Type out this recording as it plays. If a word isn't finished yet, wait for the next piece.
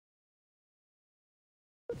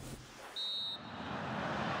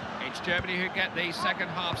It's Germany who get the second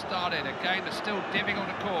half started. A game that's still difficult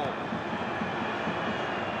to call.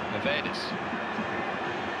 Nevedis.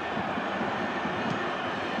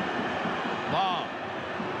 Long.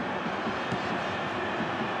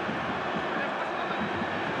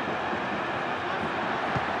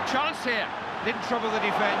 Chance here. Didn't trouble the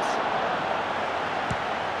defence.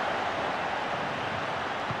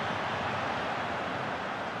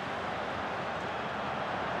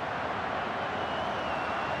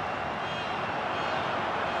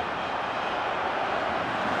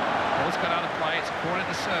 Ball's got out of play. It's a corner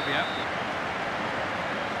to Serbia.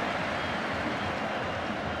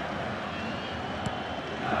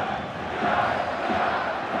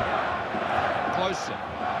 Closer.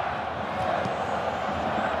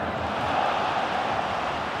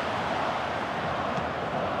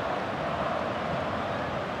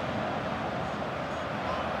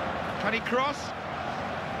 Can he cross?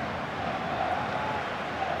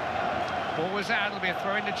 Ball was out, it'll be a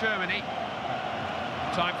throw into Germany.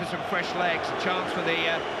 Time for some fresh legs, a chance for the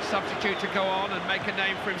substitute to go on and make a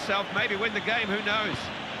name for himself, maybe win the game, who knows?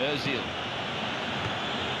 Özil.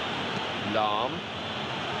 Lahm.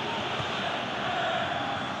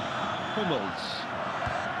 Hummels.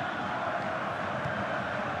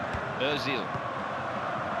 Özil.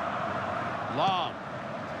 Lahm.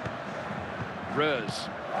 Rös.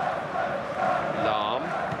 Lahm.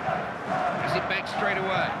 Has it back straight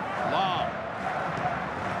away? Lahm.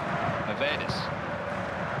 Nevedis.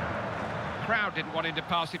 Crowd didn't want him to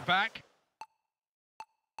pass it back.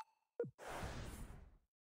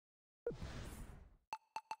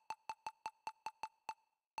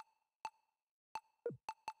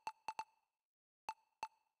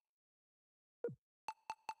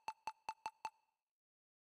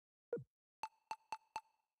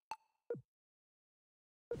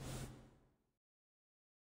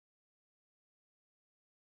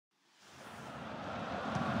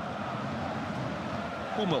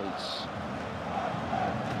 Hummels.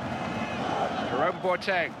 Jerome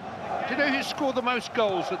Boateng. Do you know who scored the most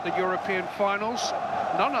goals at the European finals?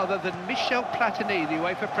 None other than Michel Platini, the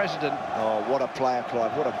UEFA president. Oh, what a player,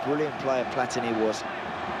 Clive. What a brilliant player Platini was.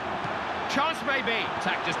 Chance maybe.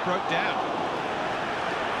 Attack just broke down.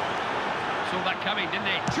 Saw that coming, didn't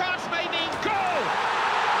he? Chance maybe. Goal!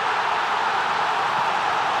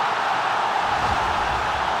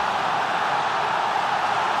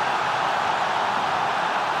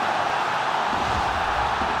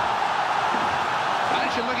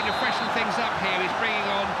 Looking to freshen things up here. He's bringing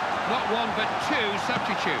on not one but two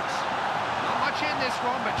substitutes. Not much in this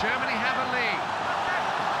one, but Germany have a lead.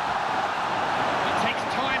 It takes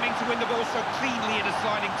timing to win the ball so cleanly in a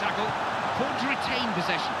sliding tackle. Important to retain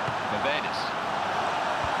possession. Nevedis.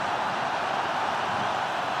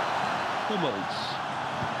 Hummels.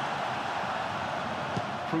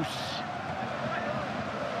 Kroos.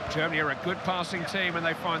 Germany are a good passing team and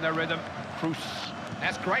they find their rhythm. Kroos.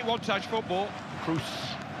 That's great one-touch football. Kroos.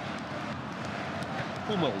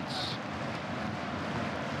 Hummels.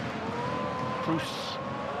 Kroos.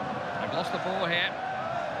 They've lost the ball here.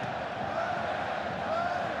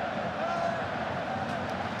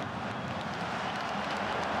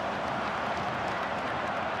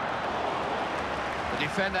 The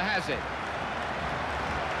defender has it.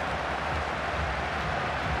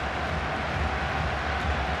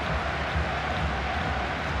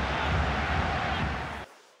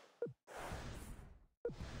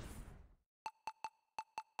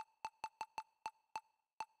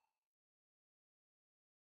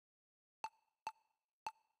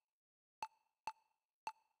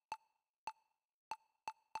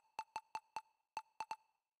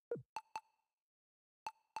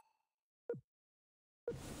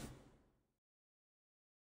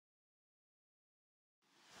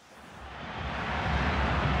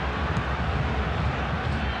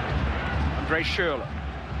 Andre Schürrle.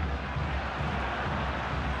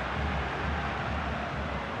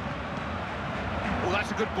 Oh,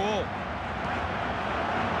 that's a good ball.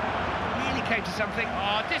 Really came to something.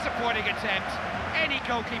 Oh, disappointing attempt. Any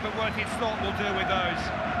goalkeeper worth his thought will do with those.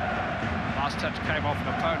 Last touch came off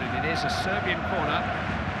an opponent. It is a Serbian corner.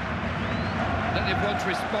 I don't know if one's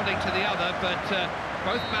responding to the other, but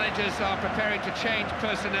both managers are preparing to change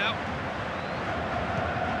personnel.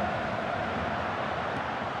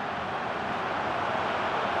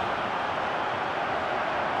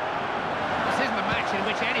 In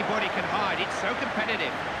which anybody can hide. It's so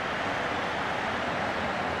competitive.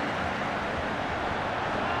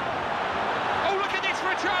 Oh, look at this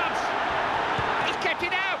for a chance! He's kept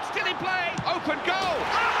it out, still in play. Open goal!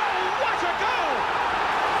 Oh, what a goal!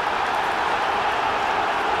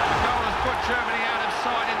 The goal has put Germany out of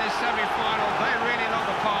sight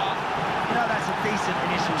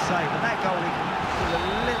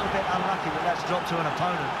drop to an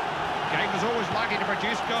opponent. Game was always likely to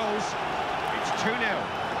produce goals. It's 2-0.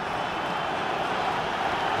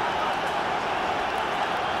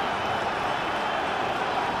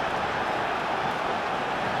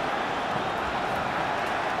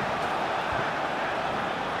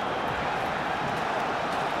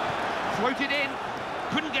 Floated in,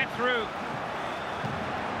 couldn't get through.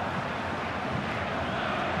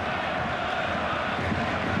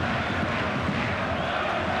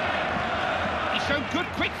 He showed good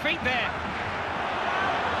quick feet there.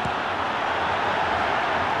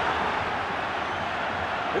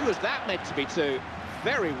 Who was that meant to be to?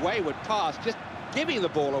 Very wayward pass, just giving the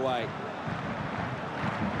ball away.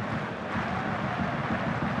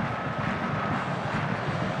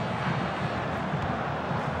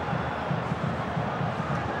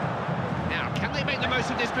 Can they make the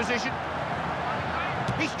most of this position?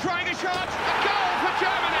 He's trying a shot! A goal for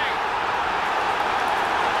Germany!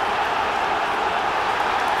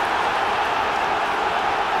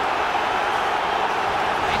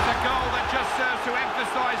 It's a goal that just serves to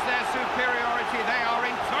emphasise their superiority. They are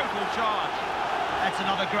in total charge. That's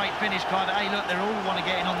another great finish, Clive. Hey, look, they're all want to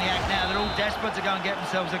get in on the act now. They're all desperate to go and get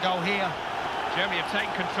themselves a goal here. Germany have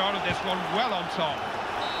taken control of this one well on top.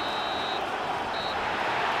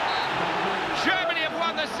 Germany have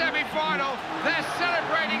won the semi-final. They're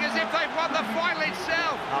celebrating as if they've won the final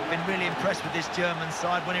itself. I've been really impressed with this German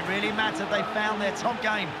side. When it really mattered, they found their top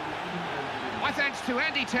game. My thanks to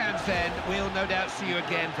Andy Townsend. We'll no doubt see you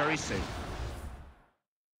again very soon.